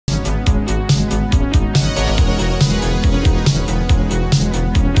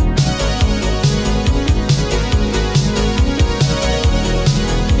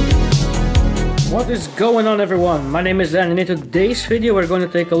What is going on, everyone? My name is Dan, and in today's video we're going to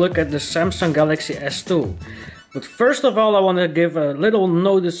take a look at the Samsung Galaxy S2. But first of all, I want to give a little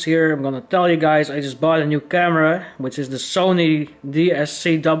notice here. I'm going to tell you guys I just bought a new camera, which is the Sony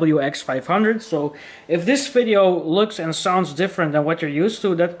DSC-WX500. So if this video looks and sounds different than what you're used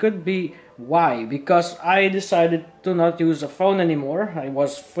to, that could be why. Because I decided to not use a phone anymore. I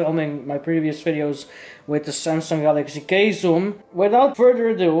was filming my previous videos with the Samsung Galaxy K Zoom. Without further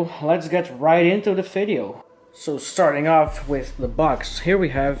ado, let's get right into the video. So starting off with the box, here we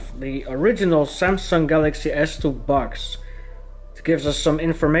have the original Samsung Galaxy S2 box. It gives us some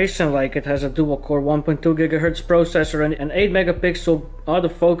information like it has a dual-core 1.2 GHz processor, and an 8 megapixel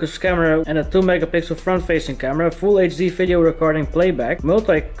autofocus camera and a 2 megapixel front-facing camera, full HD video recording playback,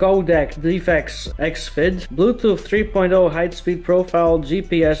 multi-codec DVX XVID, Bluetooth 3.0 high-speed profile,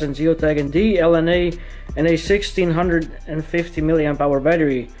 GPS and geotagging, DLNA, and a 1650 mAh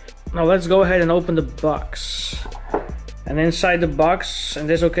battery. Now let's go ahead and open the box. And inside the box, in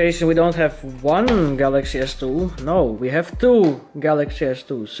this occasion, we don't have one Galaxy S2. No, we have two Galaxy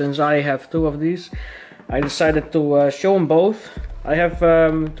S2. Since I have two of these, I decided to show them both. I have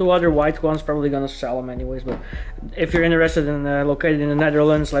two other white ones, probably gonna sell them anyways. But if you're interested in located in the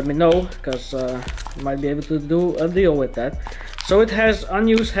Netherlands, let me know, because you might be able to do a deal with that. So it has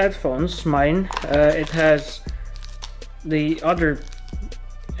unused headphones, mine. It has the other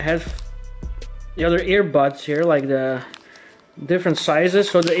earbuds here, like the different sizes.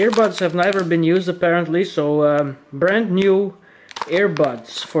 So the earbuds have never been used apparently, so brand new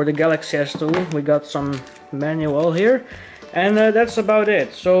earbuds for the Galaxy S2. We got some manual here, and that's about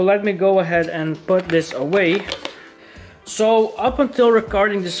it. So let me go ahead and put this away. So up until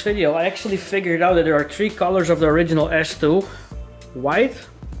recording this video, I actually figured out that there are three colors of the original S2: white,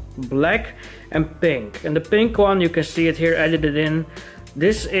 black, and pink. And the pink one, you can see it here edited in.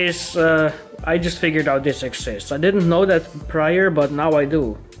 This is, I just figured out this exists. I didn't know that prior, but now I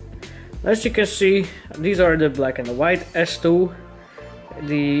do. As you can see, these are the black and the white S2.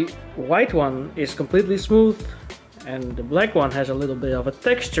 The white one is completely smooth, and the black one has a little bit of a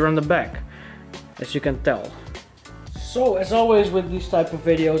texture on the back, as you can tell. So, as always with these type of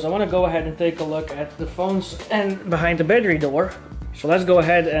videos, I want to go ahead and take a look at the phones and behind the battery door. So let's go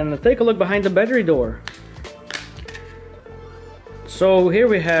ahead and take a look behind the battery door. So here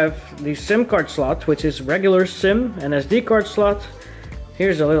we have the SIM card slot, which is regular SIM and SD card slot.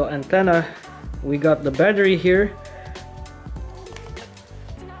 Here's a little antenna. We got the battery here.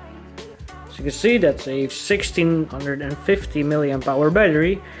 So you can see that's a 1650 mAh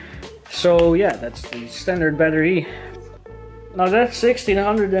battery. So yeah, that's the standard battery. Now that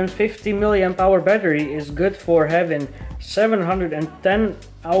 1650 mAh battery is good for having 710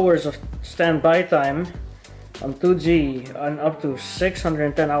 hours of standby time on 2G and up to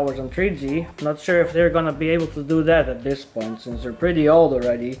 610 hours on 3G. Not sure if they're gonna be able to do that at this point, since they're pretty old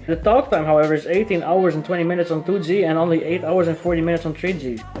already. The talk time, however, is 18 hours and 20 minutes on 2G and only 8 hours and 40 minutes on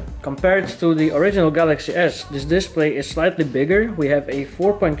 3G. Compared to the original Galaxy S, this display is slightly bigger. We have a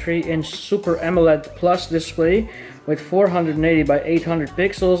 4.3-inch Super AMOLED Plus display with 480 by 800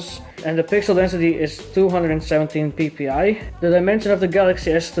 pixels, and the pixel density is 217 ppi. The dimension of the Galaxy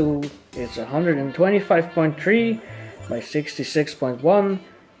S2 is 125.3 by 66.1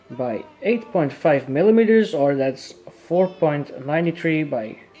 by 8.5 millimeters, or that's 4.93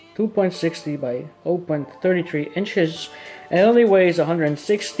 by 2.60 by 0.33 inches, and it only weighs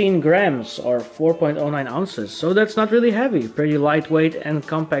 116 grams or 4.09 ounces. So that's not really heavy, pretty lightweight and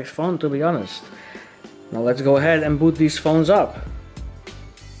compact phone, to be honest. Now let's go ahead and boot these phones up.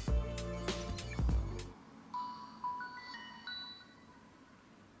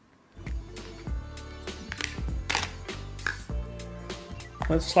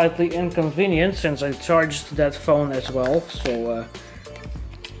 That's slightly inconvenient since I charged that phone as well, so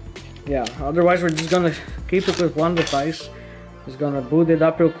yeah, otherwise we're just gonna keep it with one device. Just gonna boot it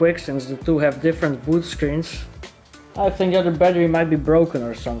up real quick since the two have different boot screens. I think the other battery might be broken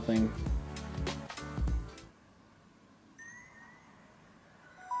or something.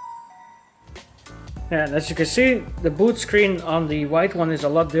 Yeah, and as you can see, the boot screen on the white one is a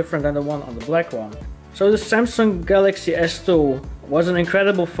lot different than the one on the black one. So the Samsung Galaxy S2 was an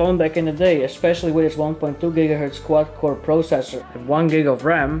incredible phone back in the day, especially with its 1.2 GHz quad-core processor and 1 GB of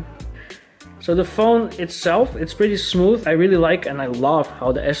RAM. So the phone itself, it's pretty smooth. I really like and I love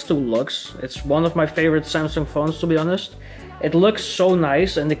how the S2 looks. It's one of my favorite Samsung phones, to be honest. It looks so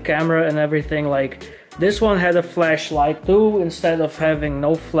nice, and the camera and everything, like this one had a flashlight too instead of having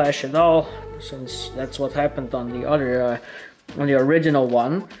no flash at all, since that's what happened on the other on the original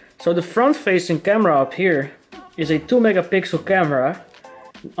one. So the front-facing camera up here is a 2 megapixel camera,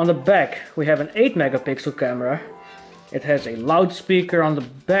 On the back we have an 8 megapixel camera. It has a loudspeaker on the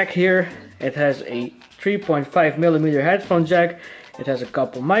back here. It has a 3.5mm headphone jack. It has a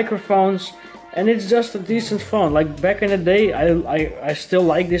couple microphones. And it's just a decent phone. Like back in the day, I still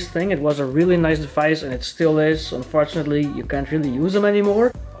like this thing. It was a really nice device and it still is. Unfortunately, you can't really use them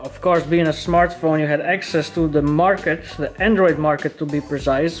anymore. Of course, being a smartphone, you had access to the market, the Android market to be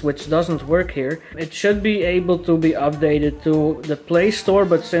precise, which doesn't work here. It should be able to be updated to the Play Store,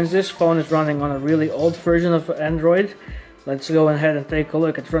 but since this phone is running on a really old version of Android, let's go ahead and take a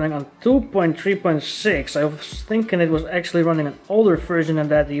look. It's running on 2.3.6. I was thinking it was actually running an older version than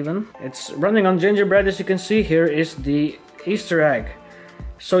that even. It's running on Gingerbread. As you can see, here is the Easter egg.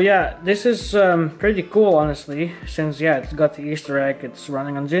 So yeah, this is pretty cool honestly, since yeah, it's got the Easter egg, it's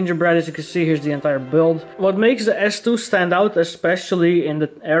running on Gingerbread. As you can see, here's the entire build. What makes the S2 stand out, especially in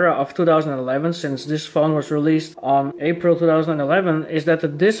the era of 2011, since this phone was released on April 2011, is that the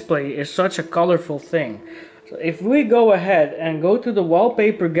display is such a colorful thing. So if we go ahead and go to the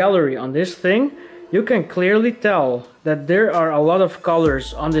wallpaper gallery on this thing, you can clearly tell that there are a lot of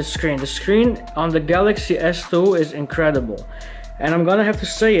colors on this screen. The screen on the Galaxy S2 is incredible. And I'm gonna have to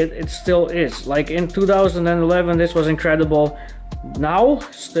say it, it still is. Like in 2011 this was incredible. Now,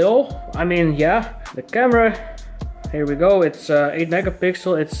 still, I mean, yeah. The camera, here we go, it's 8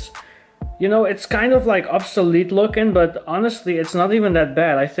 megapixel. It's, you know, it's kind of like obsolete looking, but honestly it's not even that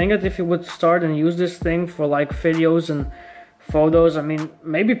bad. I think that if you would start and use this thing for like videos and photos, I mean,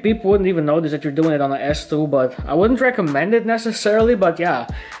 maybe people wouldn't even notice that you're doing it on an S2, but I wouldn't recommend it necessarily, but yeah.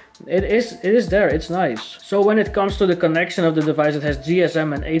 It is there, it's nice. So when it comes to the connection of the device, it has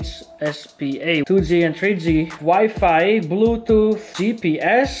GSM and HSPA, 2G and 3G, Wi-Fi, Bluetooth,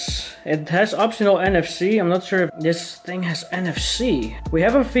 GPS. It has optional NFC. I'm not sure if this thing has NFC. We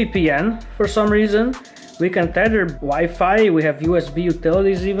have a VPN for some reason. We can tether Wi-Fi, we have USB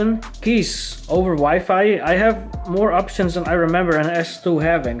utilities even. Keys over Wi-Fi. I have more options than I remember an S2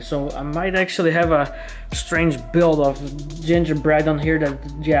 having, so I might actually have a strange build of Gingerbread on here that,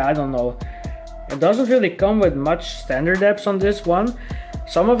 yeah, I don't know. It doesn't really come with much standard apps on this one.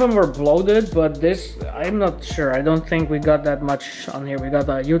 Some of them were bloated, but this, I'm not sure. I don't think we got that much on here. We got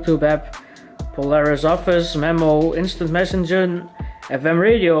a YouTube app, Polaris Office, Memo, Instant Messenger, FM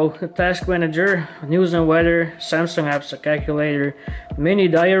radio, task manager, news and weather, Samsung apps, a calculator, mini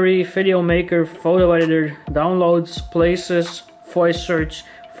diary, video maker, photo editor, downloads, places, voice search,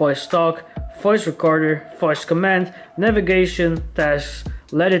 voice talk, voice recorder, voice command, navigation, tasks,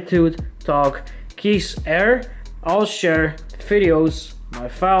 latitude, talk, keys, air, all share, videos, my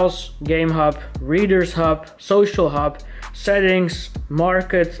files, game hub, readers hub, social hub, settings,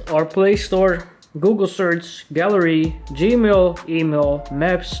 market or Play Store, Google search, gallery, Gmail, email,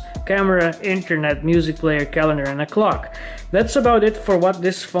 maps, camera, internet, music player, calendar and a clock. That's about it for what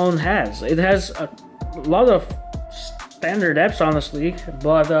this phone has. It has a lot of standard apps honestly,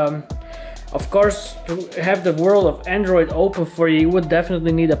 but of course, to have the world of Android open for you, you would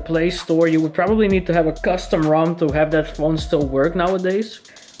definitely need a Play Store. You would probably need to have a custom ROM to have that phone still work nowadays.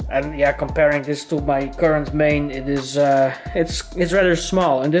 And yeah, comparing this to my current main, it is it's rather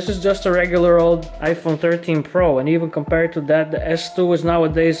small, and this is just a regular old iPhone 13 Pro, and even compared to that, the S2 is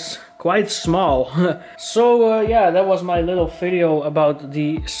nowadays quite small. So yeah, that was my little video about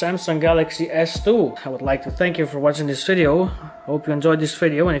the Samsung Galaxy S2. I would like to thank you for watching this video. Hope you enjoyed this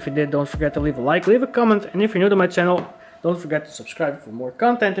video, and if you did, don't forget to leave a like, leave a comment, and if you're new to my channel, don't forget to subscribe for more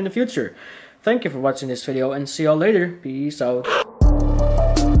content in the future. Thank you for watching this video, and see y'all later. Peace out.